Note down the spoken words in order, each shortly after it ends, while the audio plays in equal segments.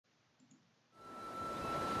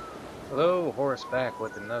Hello, Horace back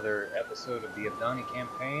with another episode of the Abdani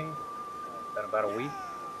campaign. It's been about a week.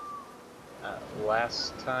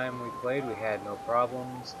 Last time we played, we had no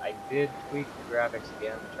problems. I did tweak the graphics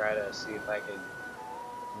again to try to see if I could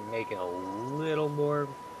make it a little more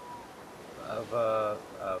of a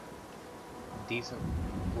decent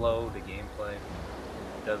flow to gameplay.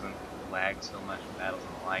 It doesn't lag so much in battles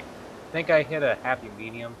and the like. I think I hit a happy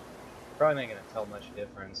medium. Probably not going to tell much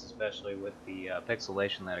difference, especially with the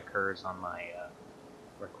pixelation that occurs on my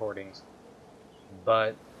recordings.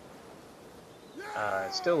 But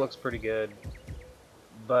it still looks pretty good,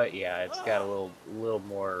 but yeah, it's got a little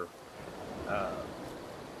more uh,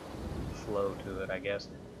 flow to it, I guess.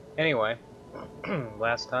 Anyway,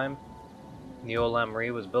 last time,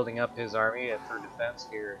 Neolamri was building up his army for defense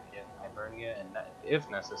here in Hibernia, and if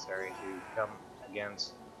necessary, to come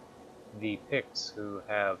against the Picts who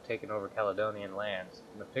have taken over Caledonian lands.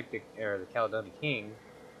 And the Caledonian king,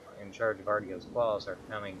 in charge of Ardio's claws, are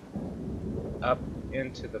coming up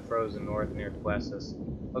into the frozen north near Questus.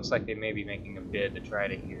 Looks like they may be making a bid to try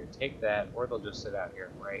to either take that or they'll just sit out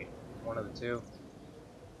here and raid. One of the two.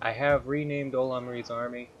 I have renamed Olamri's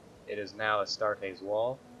army. It is now Astarte's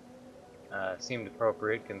Wall. Seemed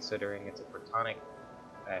appropriate considering it's a Brittonic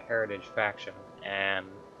heritage faction, and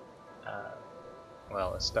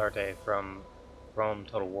well, Astarte from Rome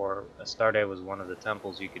Total War. Astarte was one of the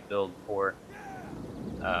temples you could build for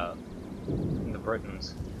the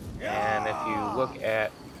Britons. And if you look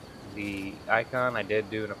at the icon, I did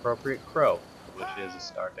do an appropriate crow, which is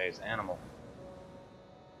Astarte's animal.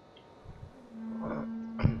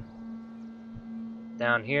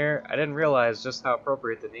 Down here, I didn't realize just how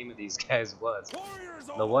appropriate the name of these guys was.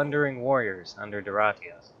 The Wandering Warriors under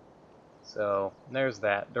Duratios. So, there's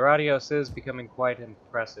that. Duratios is becoming quite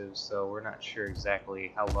impressive, so we're not sure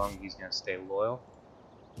exactly how long he's going to stay loyal.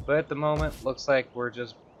 But at the moment, looks like we're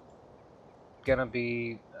just gonna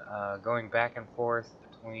be going back and forth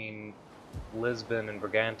between Lisbon and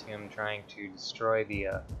Brigantium, trying to destroy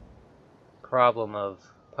the problem of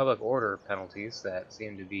public order penalties that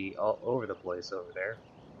seem to be all over the place over there.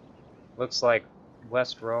 Looks like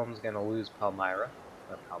West Rome's gonna lose Palmyra.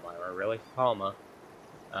 Not Palmyra, really. Palma.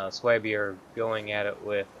 Swabia are going at it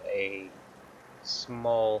with a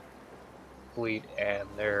small fleet and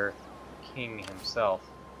their king himself,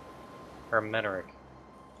 Hermeneric.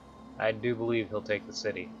 I do believe he'll take the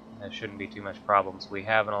city. That shouldn't be too much problems. We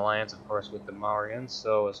have an alliance, of course, with the Maurians,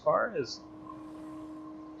 so as far as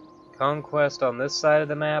conquest on this side of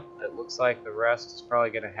the map, it looks like the rest is probably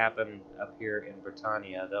going to happen up here in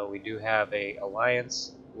Britannia, though we do have a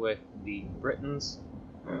alliance with the Britons,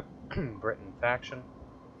 Briton faction,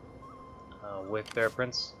 with their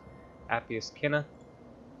prince, Appius Cinna,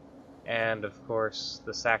 and of course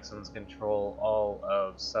the Saxons control all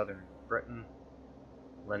of southern Britain,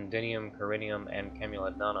 Londinium, Corinium, and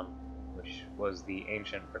Camulodunum, which was the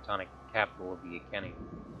ancient Brittonic capital of the Iceni.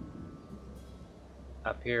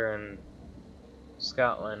 Up here in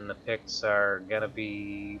Scotland, the Picts are gonna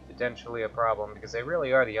be potentially a problem because they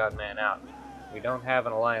really are the odd man out. We don't have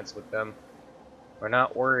an alliance with them. We're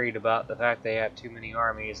not worried about the fact they have too many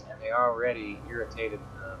armies, and they already irritated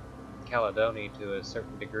Caledonia to a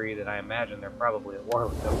certain degree that I imagine they're probably at war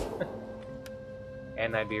with them.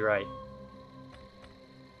 And I'd be right.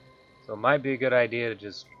 So it might be a good idea to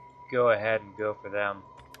just go ahead and go for them.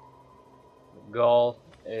 Gaul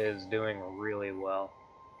is doing really well.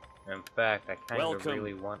 In fact, I kind of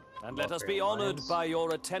really want... and let us be honored by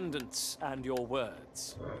your attendance and your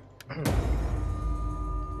words.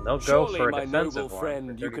 They'll go for a my defensive noble one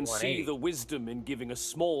friend, for you can see the wisdom in giving a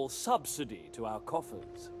small subsidy to our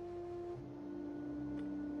coffers.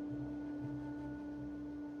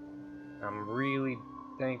 I'm really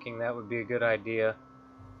thinking that would be a good idea.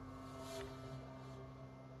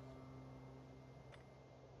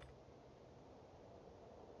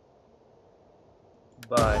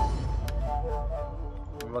 But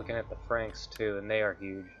I'm looking at the Franks too, and they are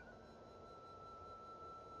huge.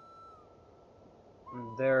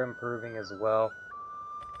 They're improving as well.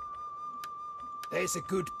 There's a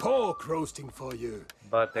good pork roasting for you.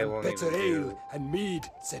 But they and won't better even ale do... and mead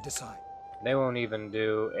set aside. They won't even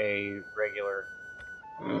do a regular...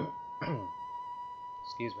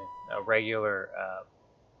 excuse me. A regular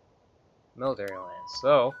military alliance.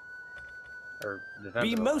 So... Or defensive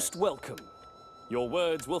Be most welcome. Your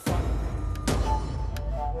words will find...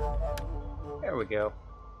 There we go.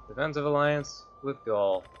 Defensive alliance with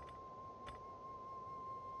Gaul.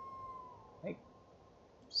 They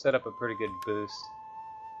set up a pretty good boost.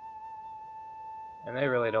 And they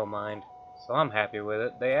really don't mind. So I'm happy with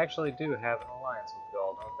it. They actually do have an alliance with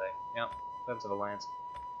Gaul, don't they? Yep, defensive alliance.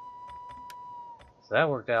 So that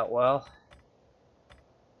worked out well.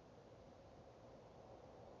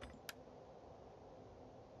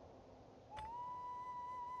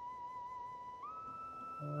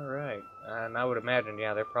 Alright, and I would imagine,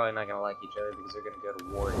 yeah, they're probably not going to like each other because they're going to go to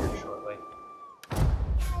war here shortly.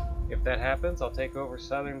 If that happens, I'll take over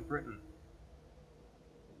southern Britain.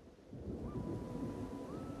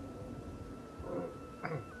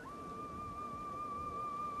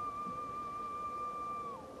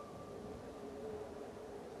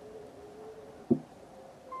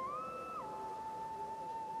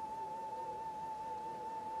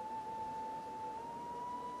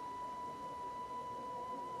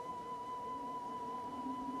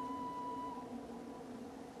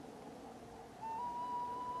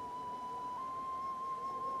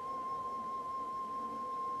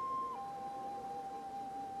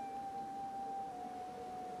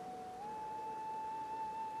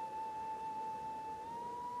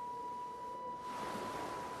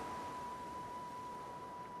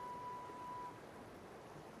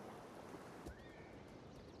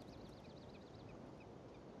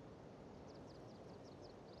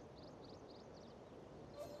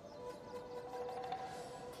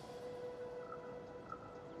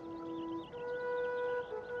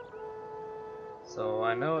 So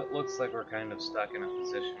I know it looks like we're kind of stuck in a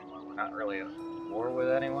position where we're not really at war with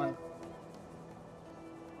anyone.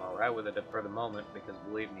 I'm alright with it for the moment, because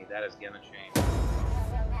believe me, that is gonna change.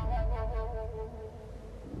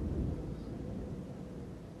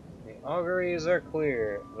 The auguries are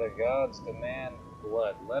clear. The gods demand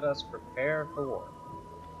blood. Let us prepare for war.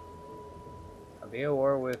 I'll be at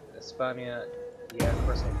war with Hispania. Yeah, of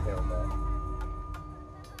course I failed that.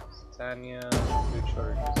 Lusitania, food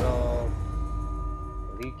shortage resolved.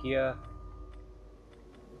 Galicia.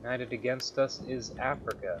 United against us is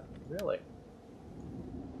Africa. Really?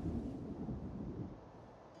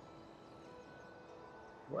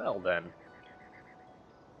 Well then.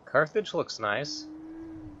 Carthage looks nice.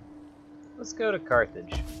 Let's go to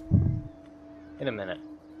Carthage. In a minute.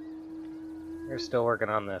 They're still working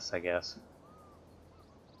on this, I guess.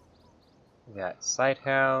 We got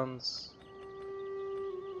sighthounds.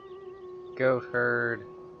 Goat herd.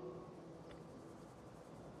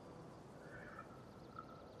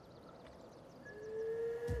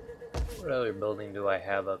 What other building do I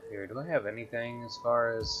have up here? Do I have anything as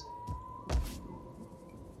far as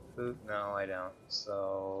food? No, I don't.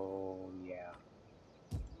 So, yeah.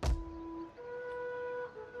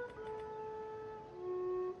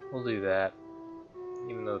 We'll do that.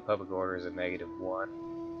 Even though the public order is a -1.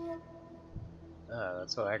 Ah,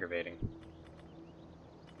 that's so aggravating.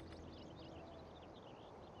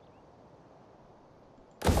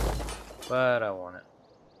 But I want it.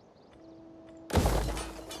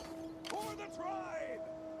 For the tribe!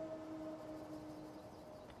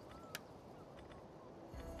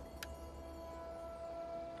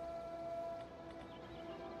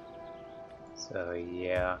 So,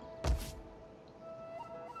 yeah.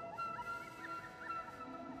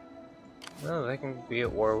 No, they can be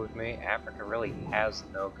at war with me. Africa really has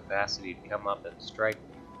no capacity to come up and strike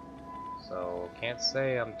me. So, can't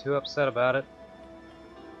say I'm too upset about it.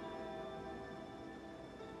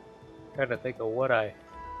 Trying to think of what I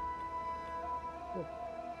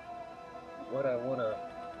want to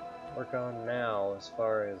work on now as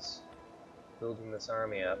far as building this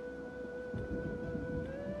army up.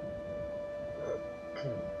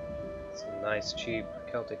 Some nice cheap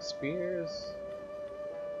Celtic spears.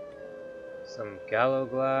 Some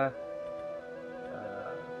Gallogla,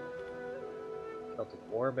 Celtic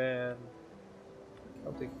Warband,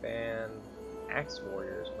 Celtic Band, Axe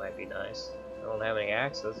Warriors might be nice. I don't have any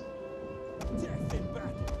axes. Death in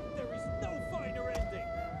battle! There is no finer ending!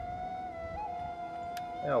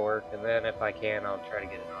 That'll work, and then if I can, I'll try to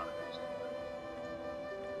get an honor or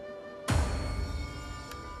something.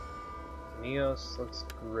 Neos looks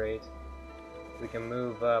great. We can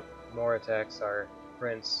move up more attacks our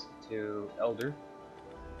prince to Elder.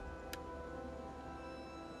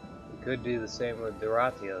 We could do the same with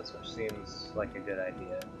Doratios, which seems like a good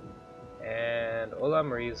idea. And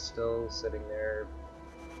Olamri is still sitting there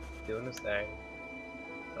doing his thing.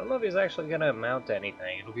 I don't know if he's actually going to amount to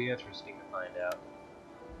anything. It'll be interesting to find out.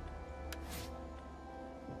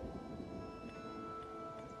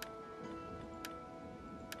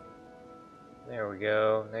 There we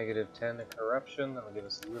go. -10 to corruption. That'll give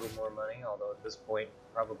us a little more money, although at this point,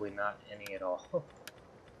 probably not any at all.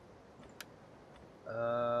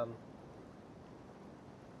 Yeah,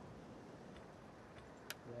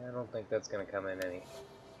 I don't think that's going to come in any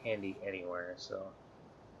handy anywhere, so...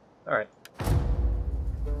 Alright.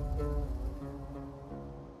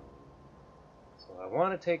 So I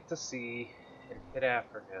want to take the sea can hit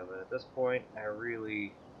Africa, but at this point, I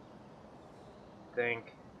really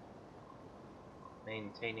think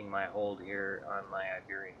maintaining my hold here on my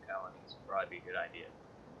Iberian colonies would probably be a good idea.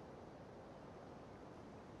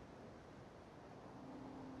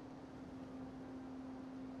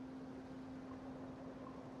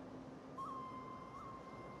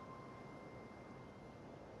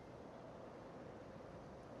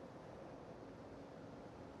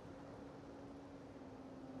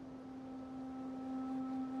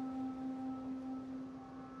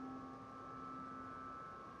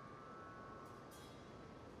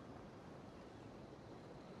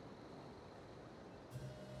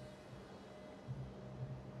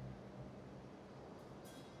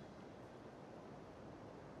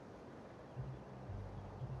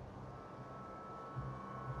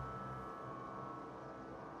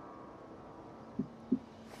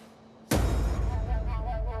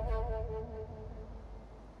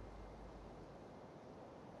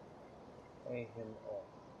 Pay him off.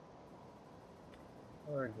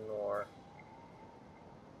 Or ignore.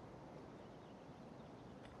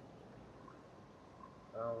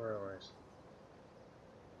 Oh, rumors.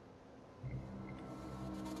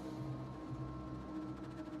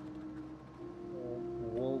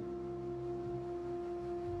 We'll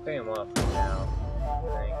pay him off for now,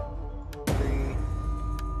 I think. 3.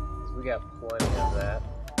 So we got plenty of that.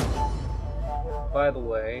 By the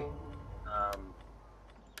way,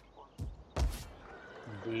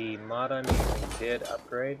 the mod I'm using did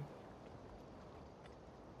upgrade.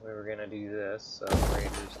 We were gonna do this, so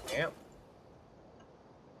Rangers camp.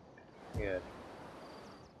 Good.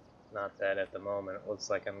 Not that at the moment it looks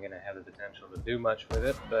like I'm gonna have the potential to do much with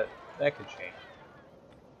it, but that could change.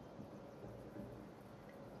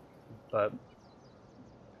 But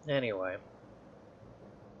anyway,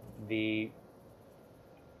 the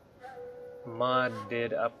mod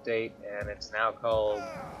did update, and it's now called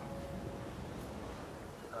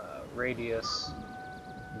Radius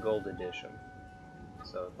Gold Edition.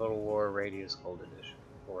 So Total War Radius Gold Edition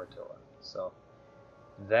for Attila. So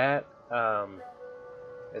that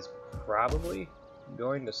is probably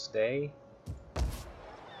going to stay.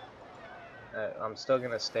 I'm still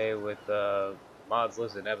going to stay with mods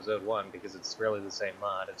listed in episode 1 because it's really the same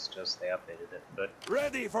mod, it's just they updated it. But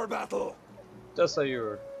Ready for battle! just so you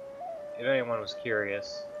were, if anyone was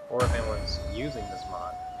curious, or if anyone's using this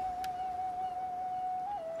mod,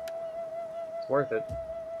 it's worth it.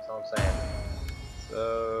 That's all I'm saying.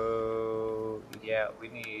 So yeah, we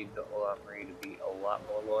need the Olafri to be a lot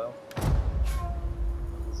more loyal.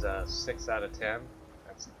 It's a 6 out of 10.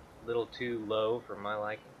 That's a little too low for my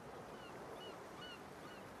liking.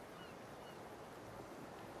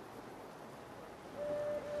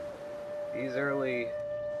 These early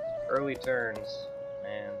turns,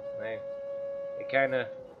 man, they kind of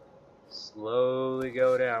slowly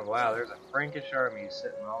go down. Wow, there's a Frankish army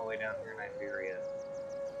sitting all the way down here in Iberia.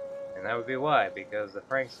 And that would be why, because the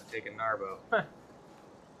Franks have taken Narbo.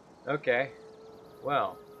 Okay,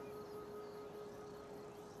 well.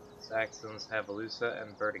 Saxons have Alusa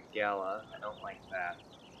and Vertigala. I don't like that.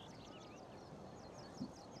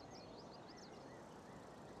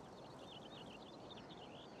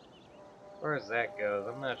 As far as that goes,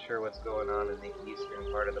 I'm not sure what's going on in the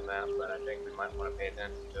eastern part of the map, but I think we might want to pay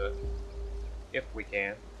attention to it, if we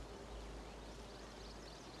can.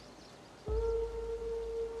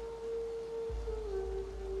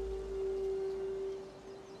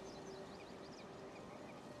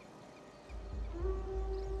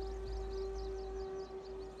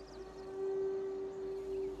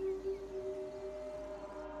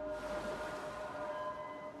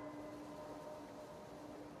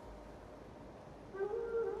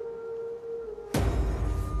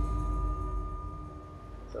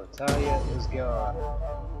 So Talia is gone. I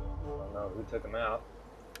don't know who took him out.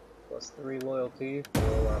 +3 loyalty for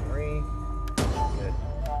Amri. Good.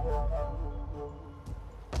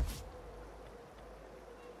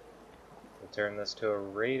 We'll turn this to a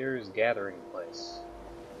raiders gathering place.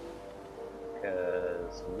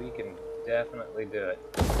 Because we can definitely do it.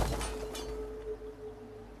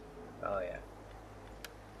 Oh yeah.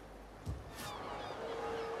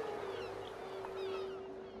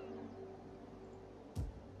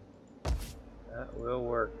 That will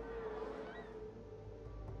work.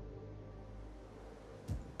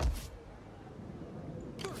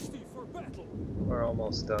 Thirsty for battle! We're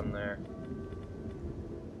almost done there.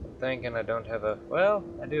 I'm thinking I don't have a... Well,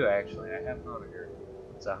 I do actually. I have Honor.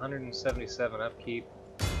 It's 177 upkeep.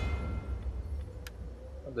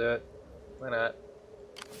 I'll do it. Why not?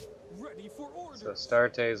 Ready for orders! So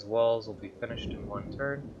Starte's walls will be finished in 1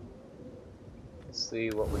 turn. Let's see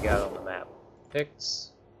what we got on the map. Picts.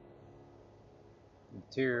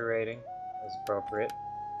 Deteriorating as appropriate.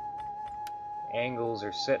 Angles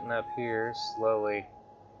are sitting up here, slowly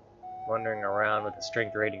wandering around with a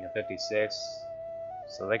strength rating of 56.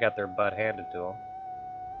 So they got their butt handed to them.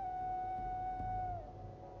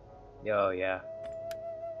 Oh yeah.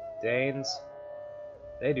 Danes,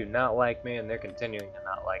 they do not like me, and they're continuing to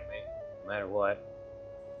not like me, no matter what.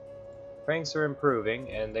 Franks are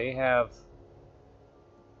improving, and they have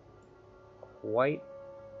quite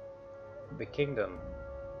the kingdom.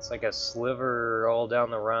 It's like a sliver all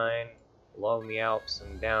down the Rhine, along the Alps,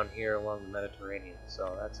 and down here along the Mediterranean,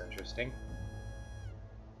 so that's interesting.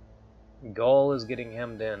 Gaul is getting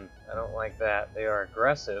hemmed in. I don't like that. They are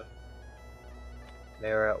aggressive.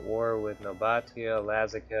 They are at war with Nobatia,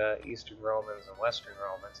 Lazica, Eastern Romans, and Western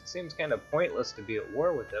Romans. It seems kind of pointless to be at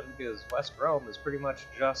war with them, because West Rome is pretty much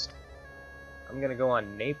just, I'm gonna go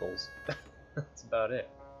on Naples. That's about it.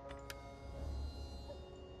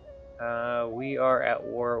 We are at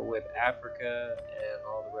war with Africa and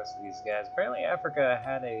all the rest of these guys. Apparently Africa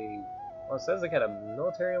had a, well, it says they had a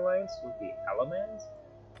military alliance with the Alamans?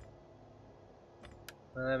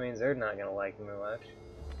 Well, that means they're not gonna like me much.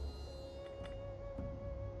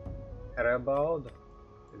 Harabald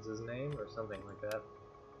is his name, or something like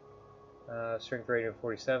that. Strength rating of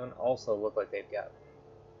 47. Also look like they've got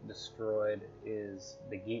destroyed is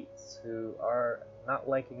the Geats, who are not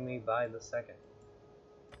liking me by the second.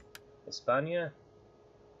 Hispania?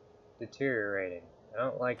 Deteriorating. I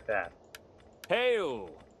don't like that. Hail!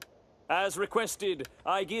 As requested,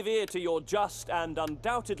 I give ear to your just and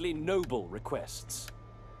undoubtedly noble requests.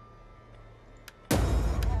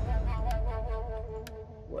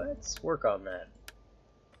 Let's work on that.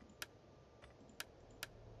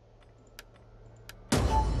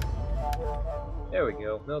 There we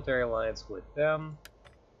go. Military alliance with them.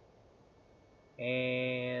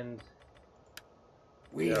 And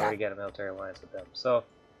we already got a military alliance with them. So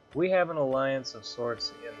we have an alliance of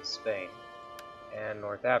sorts in Spain and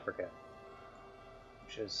North Africa,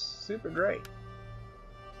 which is super great.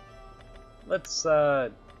 Let's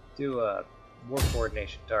do a war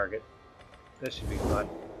coordination target. This should be fun.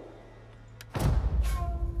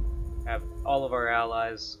 Have all of our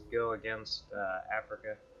allies go against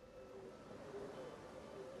Africa.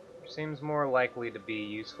 Which seems more likely to be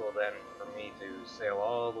useful than for me to sail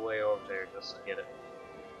all the way over there just to get it.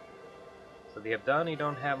 So the Abdani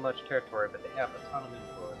don't have much territory, but they have a ton of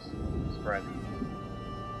influence. Surprising.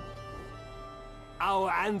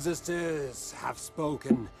 Our ancestors have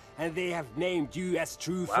spoken, and they have named you as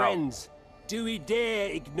true friends. Do we dare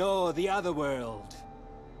ignore the other world?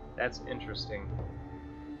 That's interesting.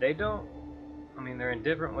 They don't, I mean, they're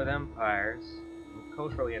indifferent with empires,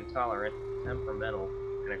 culturally intolerant, temperamental,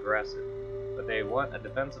 and aggressive, but they want a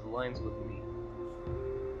defensive alliance with me.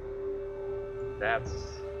 That's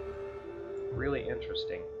really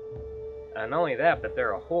interesting. Not only that, but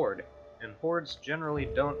they're a horde, and hordes generally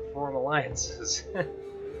don't form alliances.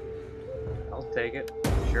 I'll take it,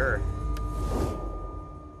 sure.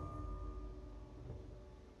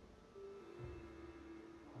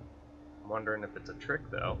 I'm wondering if it's a trick,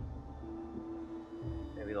 though.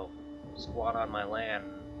 Maybe they'll squat on my land.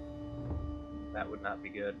 That would not be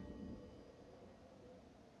good.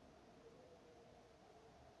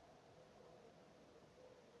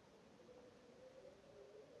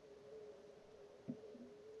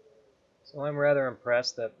 So I'm rather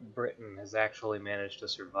impressed that Britain has actually managed to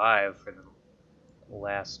survive for the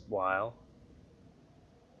last while.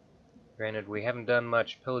 Granted, we haven't done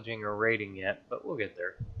much pillaging or raiding yet, but we'll get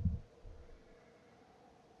there.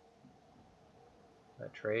 A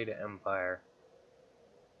trade empire.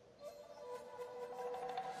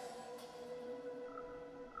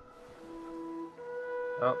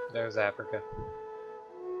 Oh, there's Africa.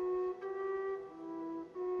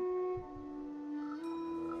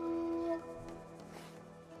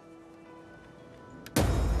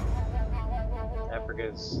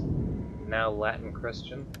 Africa's now Latin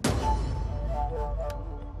Christian.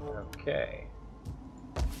 Okay.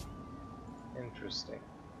 Interesting.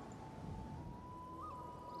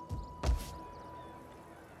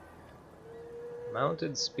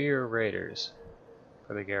 Mounted Spear Raiders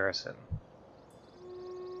for the garrison.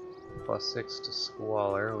 +6 to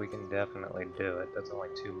Squalor, we can definitely do it. That's only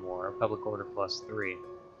 2 more. Public Order +3.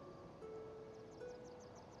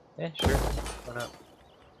 Yeah, sure. Why not?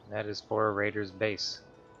 That is for a Raider's base.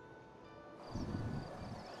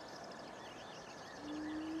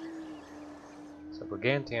 So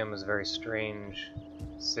Brigantium is a very strange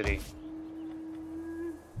city.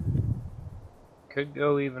 Could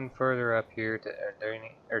go even further up here to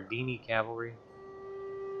Ardini Cavalry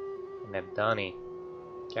and Abdani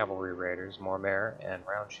Cavalry Raiders, Mormare, and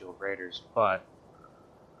Round Shield Raiders, but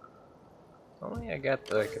Only I got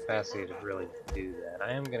the capacity to really do that.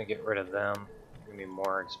 I am gonna get rid of them. It's gonna be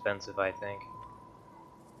more expensive, I think.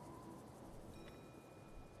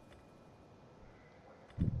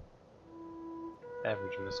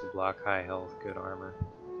 Average missile block, high health, good armor.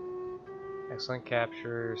 Excellent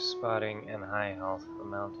capture, spotting, and high health for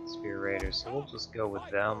mounted spear raiders. So we'll just go with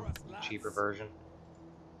them, the cheaper version.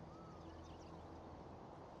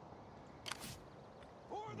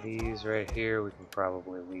 These right here we can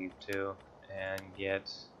probably leave too, and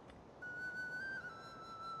get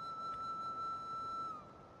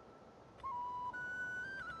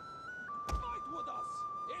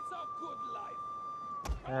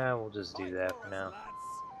we'll just do that for now.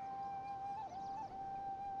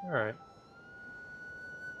 Alright.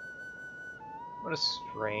 What a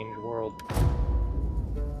strange world.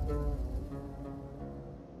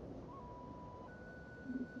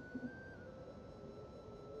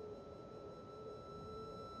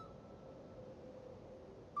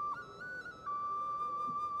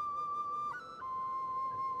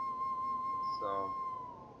 So,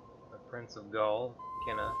 the Prince of Gaul,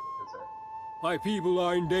 Kinna, is it? My people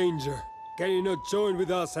are in danger. Can you not join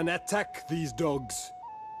with us and attack these dogs?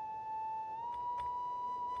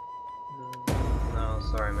 No,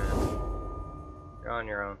 sorry man. You're on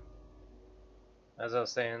your own. As I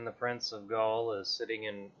was saying, the Prince of Gaul is sitting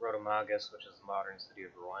in Rotomagus, which is the modern city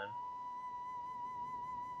of Rouen.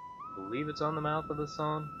 I believe it's on the mouth of the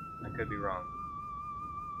Saône. I could be wrong.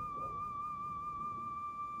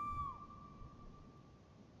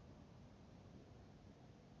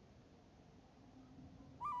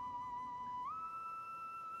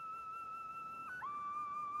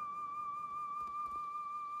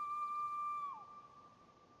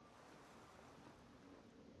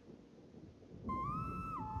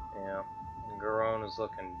 Yeah, Garonne is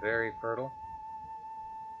looking very fertile.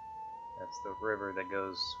 That's the river that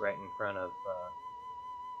goes right in front of, I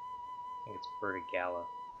think it's Bragh.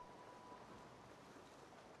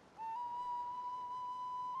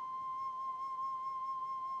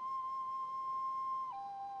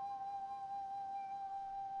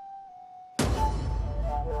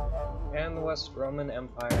 And the West Roman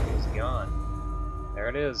Empire is gone. There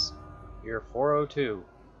it is. Year 402.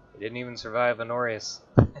 It didn't even survive Honorius,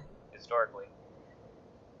 historically.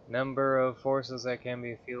 Number of forces that can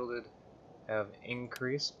be fielded have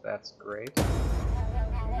increased. That's great.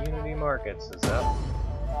 Community markets is up.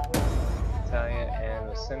 Italia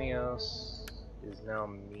and Vicinios is now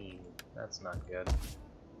mean. That's not good.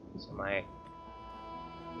 So my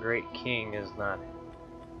great king is not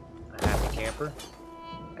a happy camper,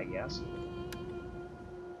 I guess.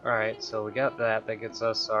 Alright, so we got that. That gets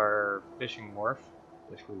us our fishing wharf,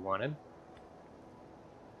 which we wanted.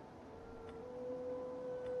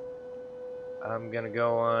 I'm gonna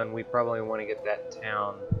go on, we probably want to get that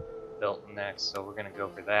town built next, so we're gonna go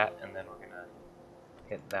for that, and then we're gonna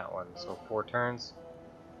hit that one. So 4 turns.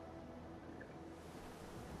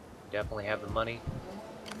 Definitely have the money.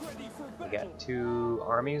 We got 2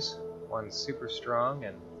 armies, one super strong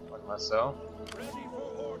and one less so.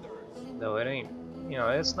 Though it ain't, you know,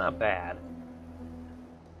 it's not bad.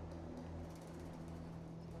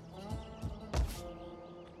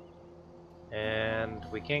 And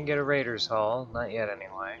we can't get a Raiders Hall, not yet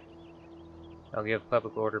anyway. I'll give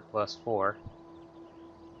Public Order +4.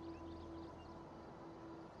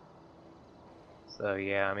 So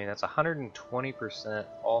yeah, I mean that's 120%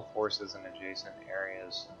 all forces in adjacent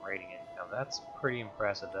areas rating income. That's pretty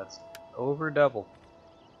impressive. That's over double.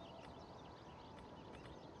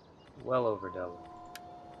 Well over double.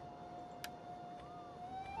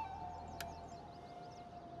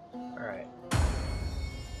 Alright.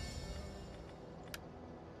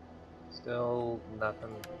 Still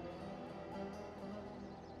nothing.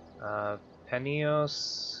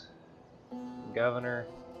 Penios, governor.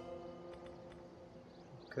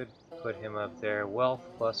 Could put him up there. Wealth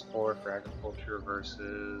 +4 for agriculture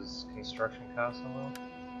versus construction costs alone.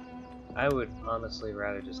 I would honestly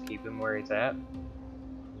rather just keep him where he's at.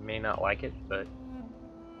 You may not like it, but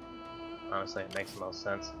honestly it makes the most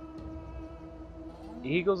sense. The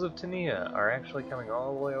Eagles of Tania are actually coming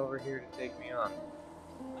all the way over here to take me on.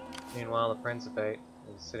 Meanwhile, the Principate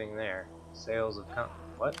is sitting there. Sales of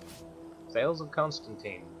Sales of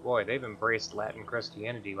Constantine. Boy, they've embraced Latin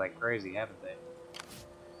Christianity like crazy, haven't they?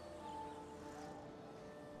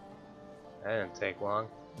 That didn't take long.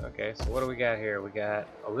 Okay, so what do we got here? We got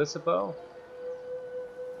Elisipo.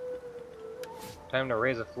 Time to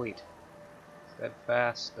raise a fleet.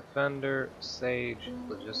 Steadfast defender, sage,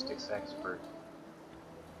 logistics expert.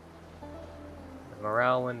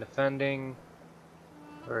 Morale when defending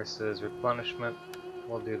versus replenishment.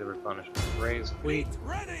 We'll do the replenishment. Raise fleet.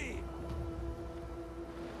 Ready.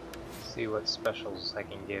 See what specials I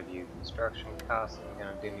can give you. Construction costs ain't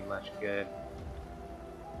gonna do me much good.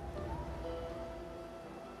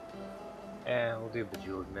 And we'll do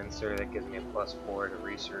Bejeweled Mincer, that gives me a +4 to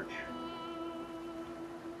research.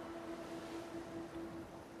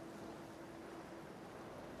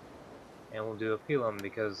 And we'll do Appealum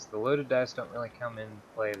because the loaded dice don't really come in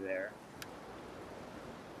play there.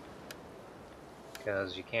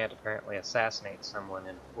 Because you can't apparently assassinate someone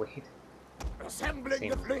in a fleet. Assembling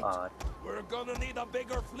Seems the fleet. odd. We're gonna need a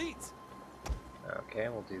bigger fleet. Okay,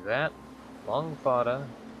 we'll do that. Long Fada.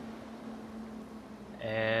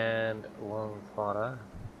 And Long Fada.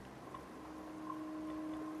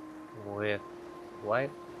 With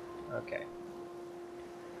light. Okay.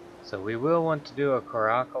 So we will want to do a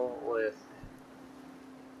Coracle with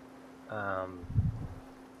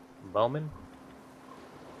Bowman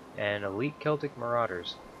and Elite Celtic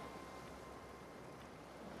Marauders.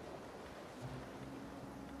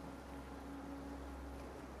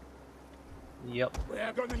 Yep.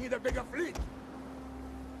 We're gonna need a bigger fleet.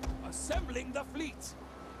 Assembling the fleet.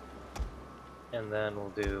 And then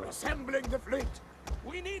we'll do Assembling the fleet.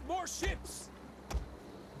 We need more ships.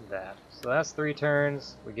 that. So that's 3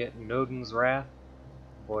 turns. We get Nodin's Wrath.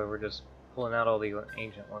 Boy, we're just pulling out all the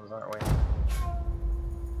ancient ones, aren't we?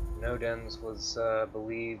 Nodin's was,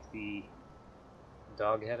 believed the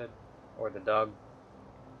dog-headed, or the dog,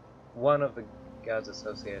 one of the gods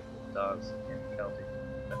associated with dogs in Celtic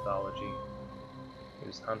mythology. He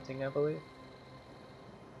was hunting, I believe.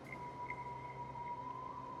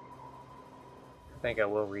 I think I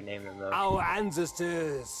will rename them though. Our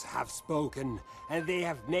ancestors have spoken, and they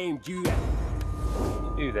have named you.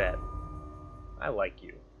 Do that. I like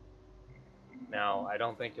you. Now, I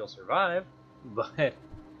don't think you'll survive, but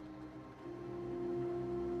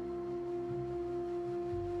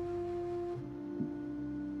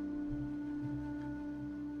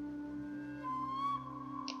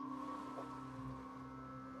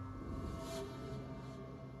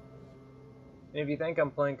if you think I'm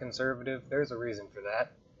playing conservative, there's a reason for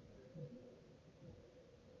that.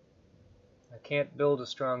 I can't build a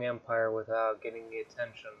strong empire without getting the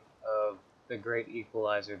attention of the great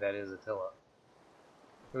equalizer that is Attila,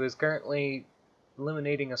 who is currently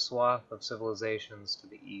eliminating a swath of civilizations to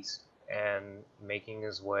the east and making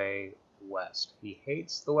his way west. He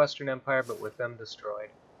hates the Western Empire, but with them destroyed,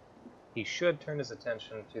 he should turn his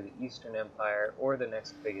attention to the Eastern Empire or the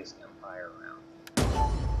next biggest empire around.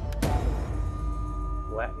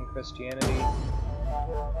 Latin Christianity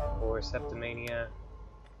or Septimania.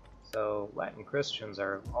 So Latin Christians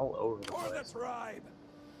are all over the For the place. tribe.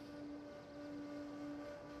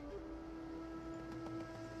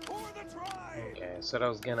 For the tribe. Okay, I said I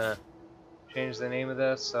was gonna change the name of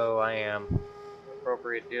this, so I am.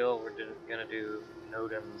 Appropriate deal, we're gonna do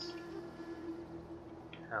Nodin's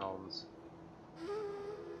Hounds.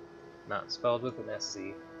 Not spelled with an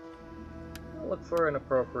SC. I'll look for an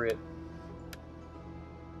appropriate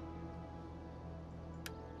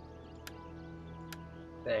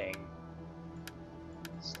thing.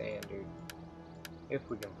 Standard. If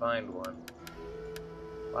we can find one.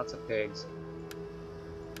 Lots of pigs.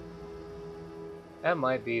 That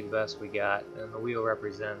might be the best we got, and the wheel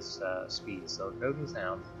represents speed, so Nodin's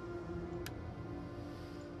Hound.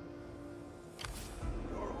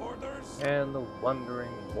 Your orders. And the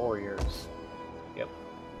Wandering Warriors. Yep.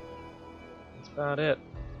 That's about it.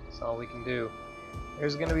 That's all we can do.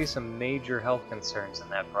 There's gonna be some major health concerns in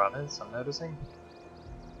that province, I'm noticing.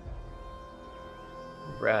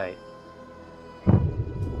 Right. What do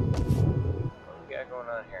we got going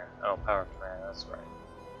on here? Oh, power command, that's right.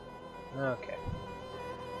 Okay.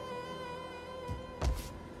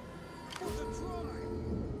 For the tribe.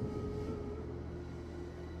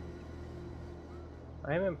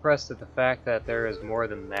 I am impressed at the fact that there is more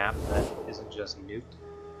than map that isn't just nuked.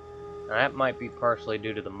 Now that might be partially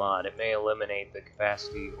due to the mod. It may eliminate the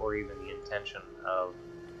capacity or even the intention of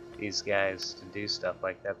these guys to do stuff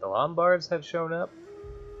like that. The Lombards have shown up.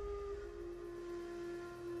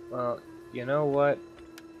 Well, you know what?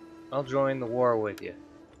 I'll join the war with you.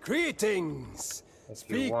 Greetings! If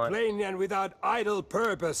you Speak want plainly and without idle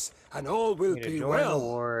purpose, and all will me to be join well. the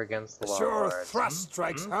war against the A sure Lombards. thrust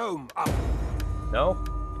strikes home. Up. No?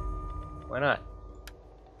 Why not?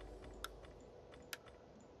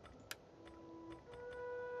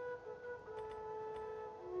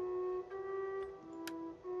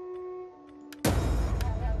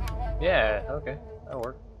 Yeah, okay, that'll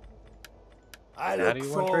work. I Now look do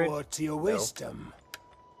you want trade? forward to your No. wisdom.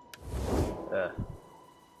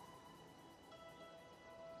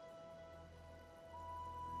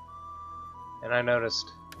 And I noticed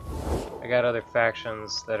I got other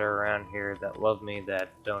factions that are around here that love me that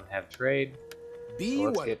don't have trade. So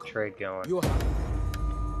let's get trade going.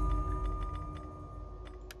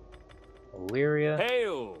 Illyria.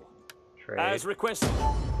 Hail! Trade. As requested.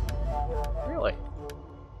 Really?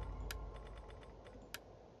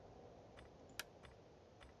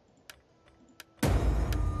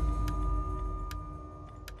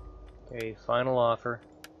 Okay, final offer.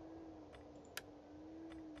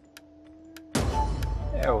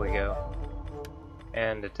 There we go.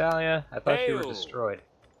 And Attila, I thought you were destroyed.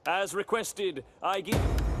 As requested, I give...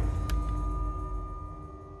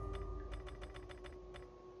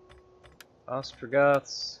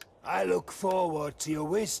 Ostrogoths. I look forward to your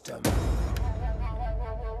wisdom.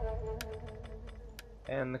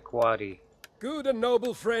 And the Quadi. Good and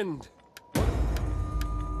noble friend.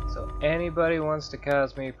 So anybody wants to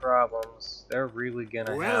cause me problems, they're really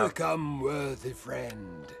gonna Welcome, worthy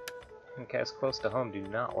friend. And cast close to home do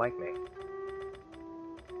not like me.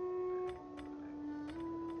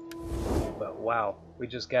 But wow, we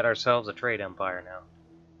just got ourselves a trade empire now.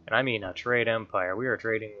 And I mean a trade empire. We are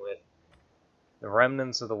trading with the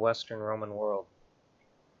remnants of the Western Roman world,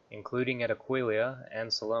 including at Aquileia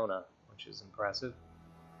and Salona, which is impressive.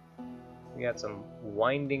 We got some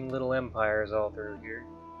winding little empires all through here.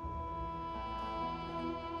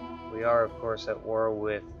 We are, of course, at war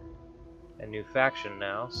with a new faction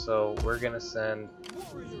now, so we're gonna send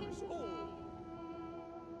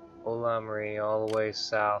Olamri all the way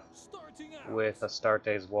south with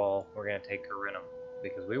Astarte's wall. We're gonna take Corinum,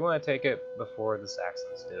 because we want to take it before the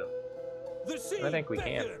Saxons do. And I think we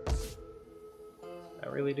can. I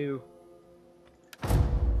really do.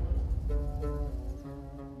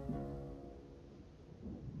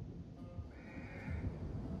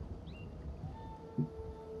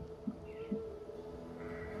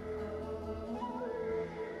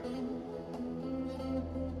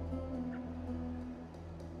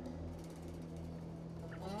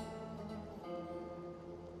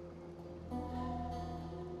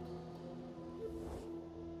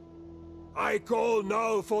 I call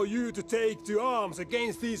now for you to take to arms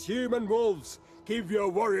against these human wolves. Give your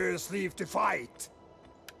warriors leave to fight.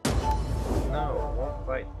 No, won't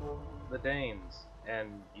fight the Danes.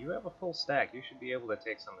 And you have a full stack. You should be able to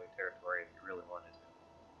take some of their territory if you really wanted to.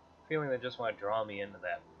 Feeling they just want to draw me into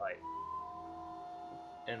that fight.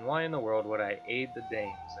 And why in the world would I aid the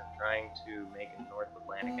Danes in trying to make a North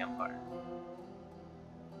Atlantic Empire?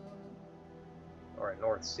 Or a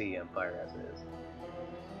North Sea Empire, as it is.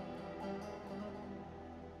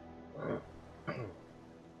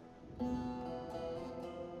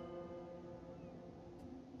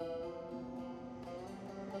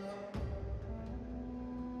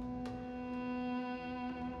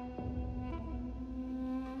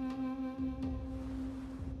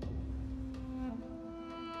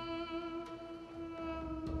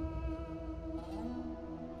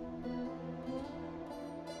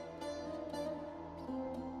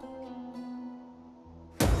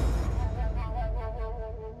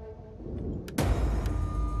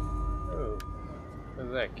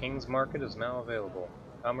 That King's Market is now available.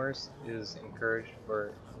 Commerce is encouraged,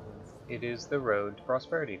 for it is the road to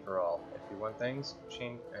prosperity for all. If you want things,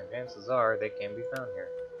 chances are they can be found here.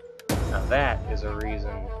 Now that is a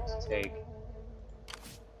reason to take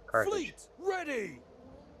Carthage. Fleet ready.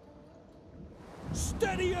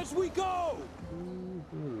 Steady as we go.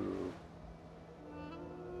 Ooh.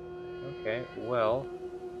 Okay, well.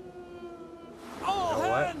 All You know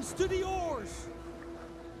what? hands to the oars.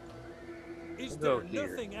 Is We'll there go here.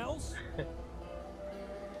 nothing else?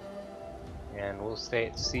 And we'll stay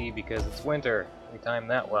at sea because it's winter. We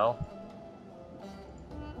timed that well.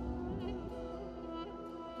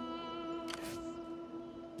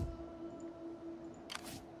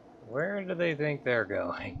 Where do they think they're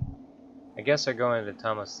going? I guess they're going to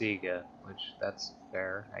Tamasiga, which that's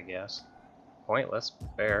fair, I guess. Pointless,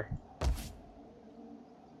 fair.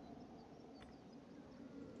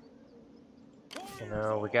 You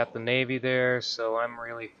know, we got the Navy there, so I'm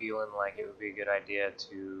really feeling like it would be a good idea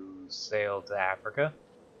to sail to Africa.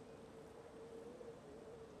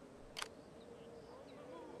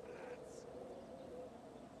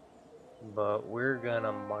 But we're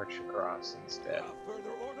gonna march across instead.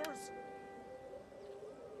 Further orders?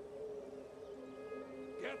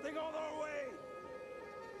 Getting on our way.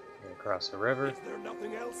 Gonna cross the river. Is there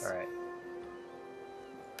nothing else? Alright.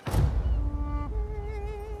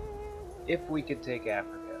 If we could take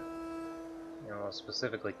Africa, you know,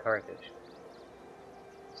 specifically Carthage,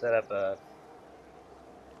 set up a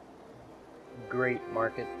great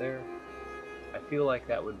market there, I feel like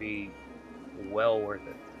that would be well worth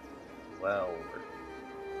it. Well worth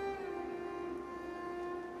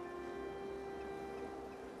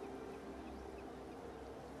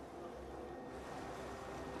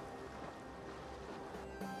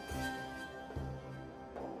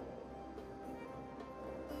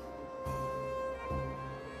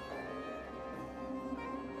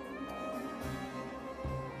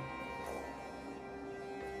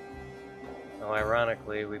Now,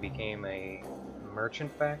 ironically, we became a merchant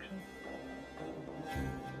faction.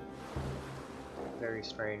 Very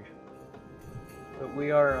strange. But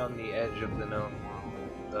we are on the edge of the known world,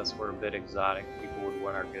 and thus we're a bit exotic. People would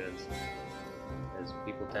want our goods, as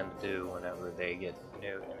people tend to do whenever they get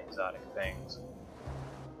new and exotic things.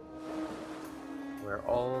 We're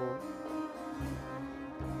all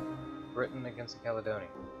Britain against the Caledonian.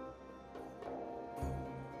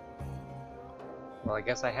 Well, I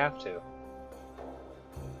guess I have to.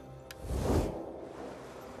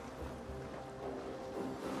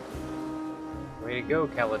 Way to go,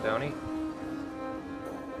 Caledonian.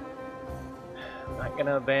 I'm not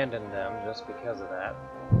gonna abandon them just because of that.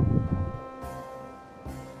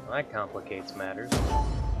 Well, that complicates matters. The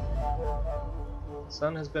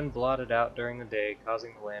sun has been blotted out during the day,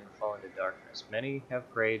 causing the land to fall into darkness. Many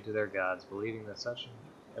have prayed to their gods, believing that such an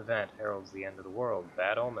event heralds the end of the world.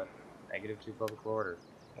 Bad omen. -2 public order.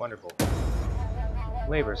 Wonderful.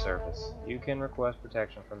 Labor service. You can request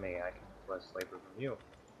protection from me. I can request labor from you.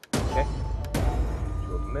 Okay.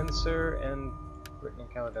 Minster and Britain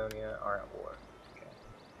and Caledonia are at war. Okay.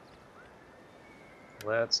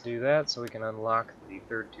 Let's do that so we can unlock the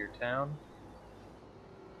 3rd tier town.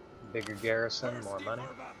 Bigger garrison, more money.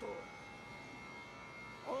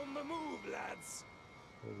 On the move, lads.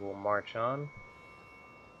 We will march on.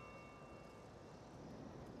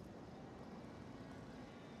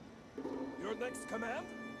 Your next command?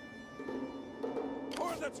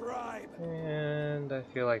 For the tribe. And I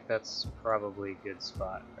feel like that's probably a good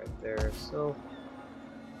spot right there, so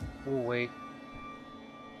we'll wait.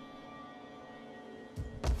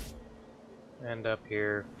 And up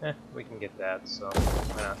here, we can get that, so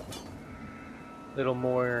why not? Little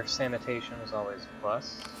more sanitation is always a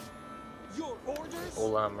plus. Your orders?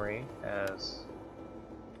 Olamri has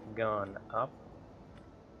gone up.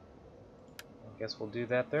 I guess we'll do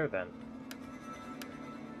that there then.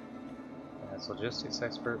 That's logistics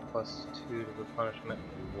expert +2 to replenishment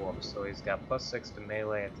and wolf, so he's got +6 to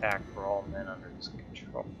melee attack for all men under his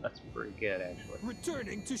control. That's pretty good, actually.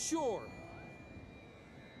 Returning to shore.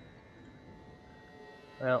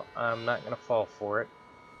 Well, I'm not gonna fall for it.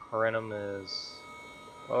 Corinum is...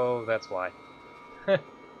 oh, that's why.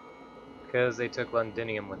 Because they took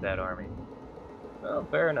Londinium with that army. Well,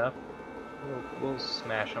 fair enough. We'll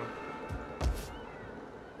smash them.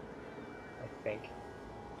 I think.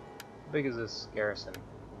 How big is this garrison?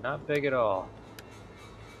 Not big at all.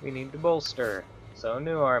 We need to bolster. So,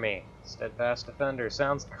 new army. Steadfast defender.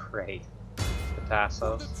 Sounds great.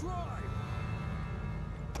 Patassos.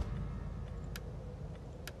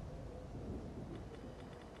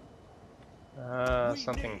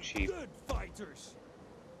 Something cheap. Good fighters.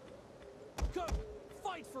 Come,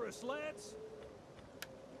 fight for us, lads.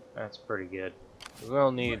 That's pretty good.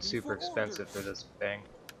 We'll need super expensive for this thing.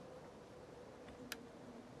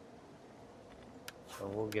 So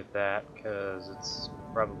we'll get that, because it's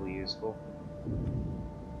probably useful.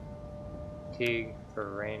 Teague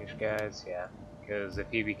for ranged guys, yeah. Because if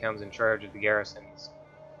he becomes in charge of the garrisons,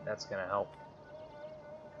 that's gonna help.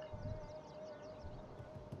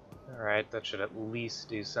 Alright, that should at least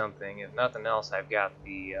do something. If nothing else, I've got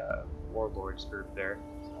the Warlords group there,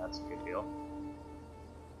 so that's a good deal.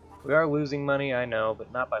 We are losing money, I know,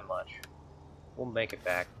 but not by much. We'll make it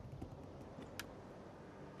back.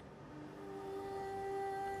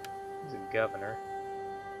 He's a governor.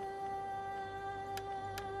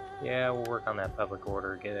 Yeah, we'll work on that public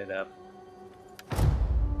order, get it up.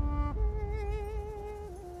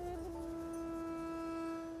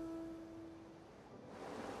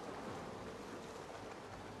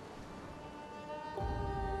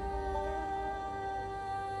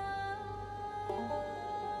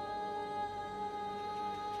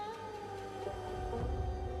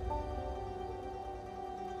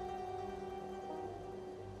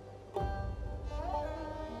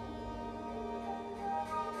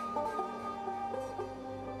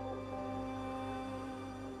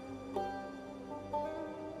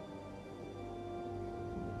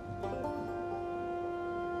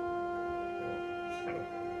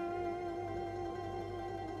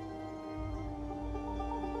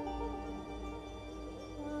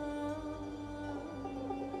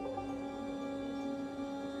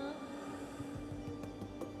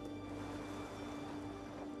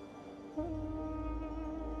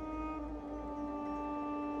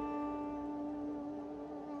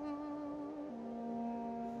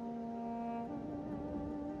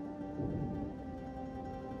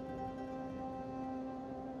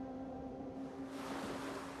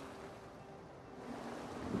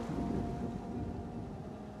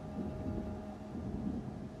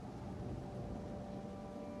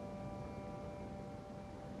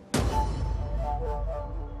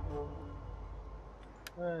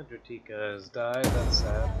 Dratika has died, that's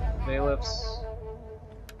sad. Bailiffs.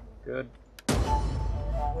 Good.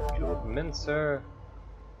 Jeweled Mincer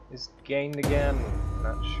is gained again.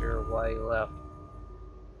 Not sure why he left.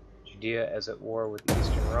 Judea is at war with the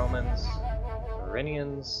Eastern Romans.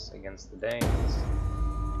 Iranians against the Danes.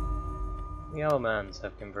 The Alamans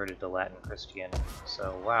have converted to Latin Christianity.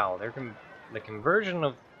 So, wow, the conversion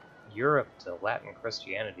of Europe to Latin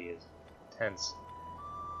Christianity is intense.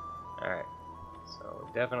 Alright, so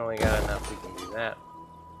definitely got enough we can do that.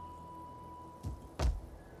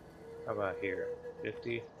 How about here?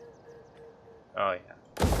 50? Oh yeah.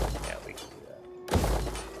 Yeah, we can do that.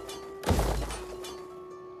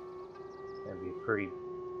 It's gonna be a pretty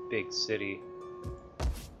big city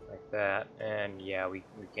like that, and yeah, we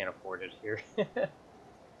can't afford it here.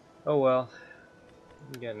 Oh well.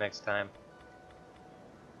 We can get it next time.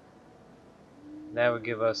 That would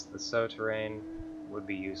give us the sow terrain, would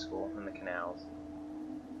be useful in the canals.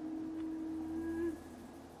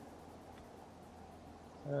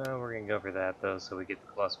 We're gonna go for that though, so we get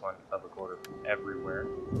the +1 public order from everywhere.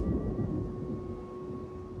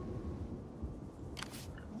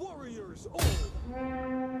 Warriors all!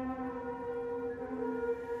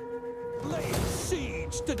 Lay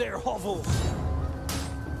siege to their hovels!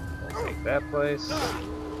 We'll take that place.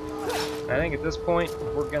 I think at this point,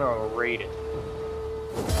 we're gonna raid it.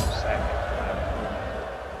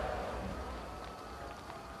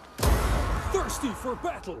 Thirsty for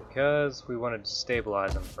battle! Because we wanted to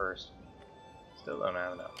stabilize them first. Still don't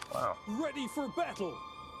have enough. Wow. Ready for battle!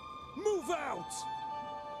 Move out!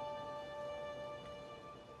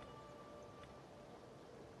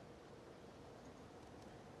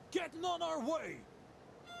 Getting on our way!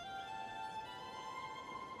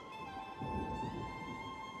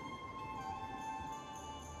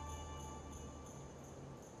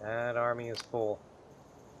 That army is full.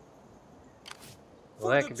 Well,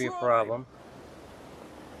 that could be a problem.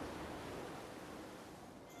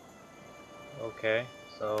 Okay,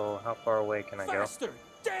 so how far away can I go? Faster!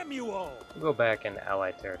 Damn you all! We'll go back into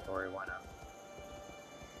Allied territory, why not?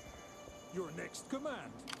 Your next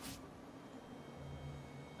command.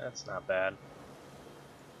 That's not bad.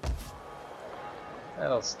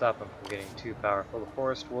 That'll stop them from getting too powerful. The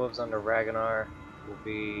forest wolves under Ragnar will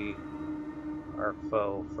be our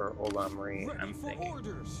foe for Olamri, I'm thinking.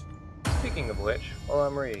 Orders. Speaking of which,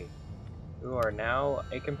 Olamri, you are now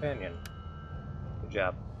a companion. Good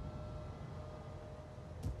job.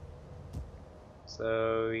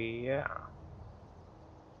 So, yeah.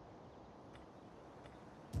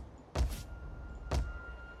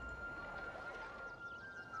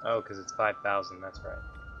 Oh, because it's 5,000, that's right.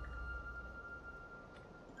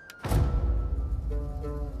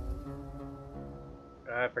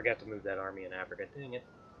 I forgot to move that army in Africa, dang it.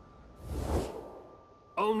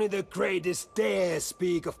 Only the greatest dare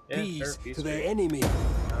speak of Yeah, peace sure, peace to their treaty. enemy.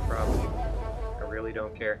 No problem. I really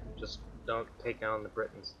don't care. Just don't take on the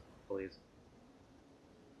Britons, please.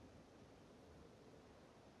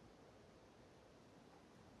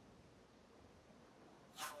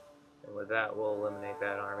 And with that, we'll eliminate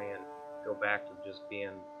that army and go back to just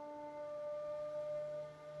being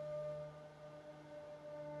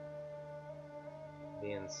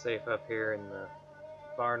safe up here in the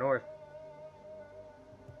far north.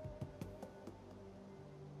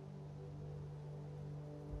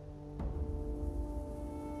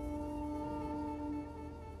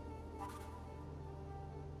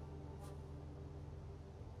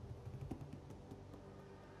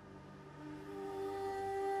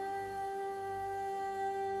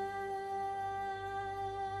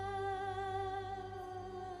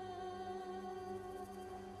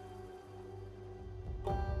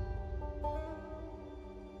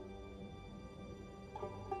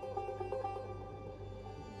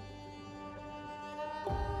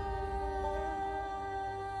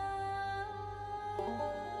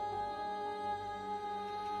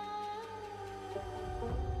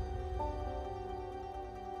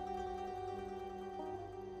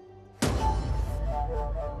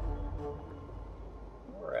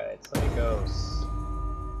 Alright, so he goes.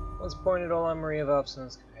 Let's point at Olamri of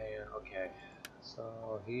Upson's companion. Okay,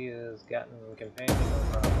 so he has gotten companion, no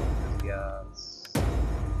problem. He got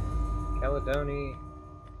Caledoni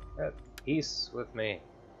at peace with me.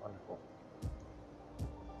 Wonderful.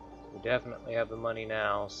 We definitely have the money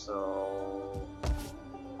now, so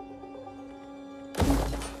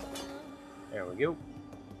there we go.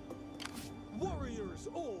 Warriors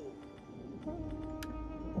all!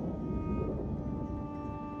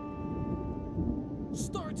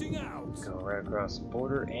 Starting out! Go right across the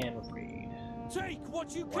border and raid. Take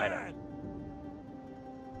what you Why not? can!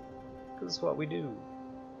 Because it's what we do.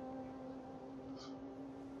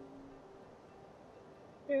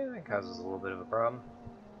 Yeah, that causes a little bit of a problem.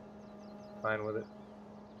 Fine with it.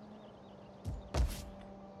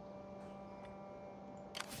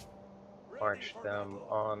 March them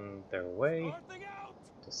on their way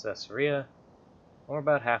to Caesarea. We're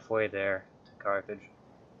about halfway there to Carthage.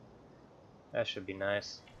 That should be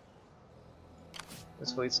nice.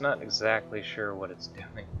 This fleet's not exactly sure what it's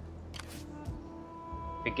doing.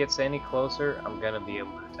 If it gets any closer, I'm gonna be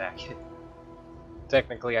able to attack it.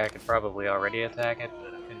 Technically, I could probably already attack it,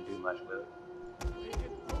 but I couldn't do much with it.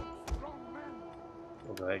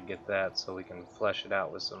 We'll go ahead and get that so we can flesh it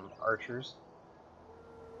out with some archers.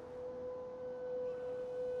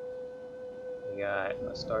 We got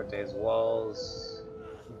Astarte's walls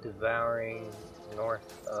devouring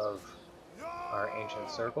north of our ancient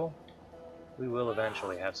circle. We will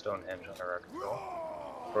eventually have Stonehenge under our control.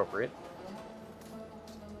 Appropriate.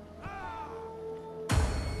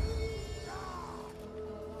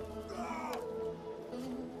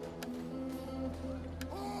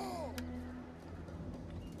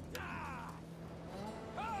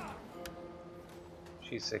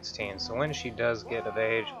 She's 16, so when she does get of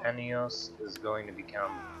age, Penios is going to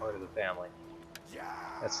become part of the family.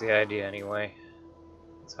 That's the idea anyway.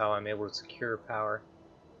 That's how I'm able to secure power.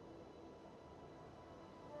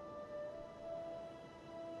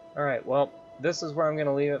 Alright, well, this is where I'm going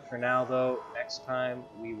to leave it for now, though. Next time,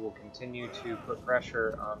 we will continue to put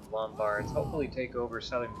pressure on the Lombards, hopefully take over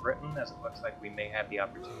southern Britain, as it looks like we may have the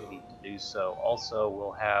opportunity to do so. Also,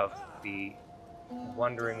 we'll have the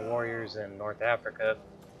Wandering Warriors in North Africa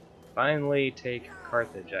finally take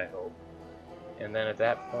Carthage, I hope. And then at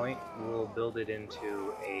that point, we'll build it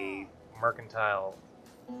into a mercantile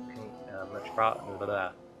metropolis.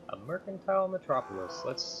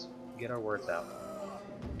 Let's get our words out.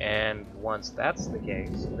 And once that's the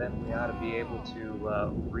case, then we ought to be able to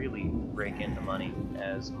really break into money,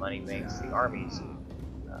 as money makes the armies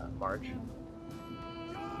march.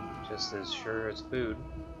 Just as sure as food.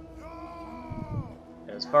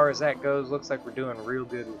 And as far as that goes, looks like we're doing real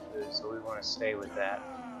good with food, so we want to stay with that.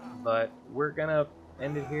 But we're gonna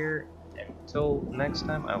end it here. Until next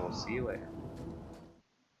time, I will see you later.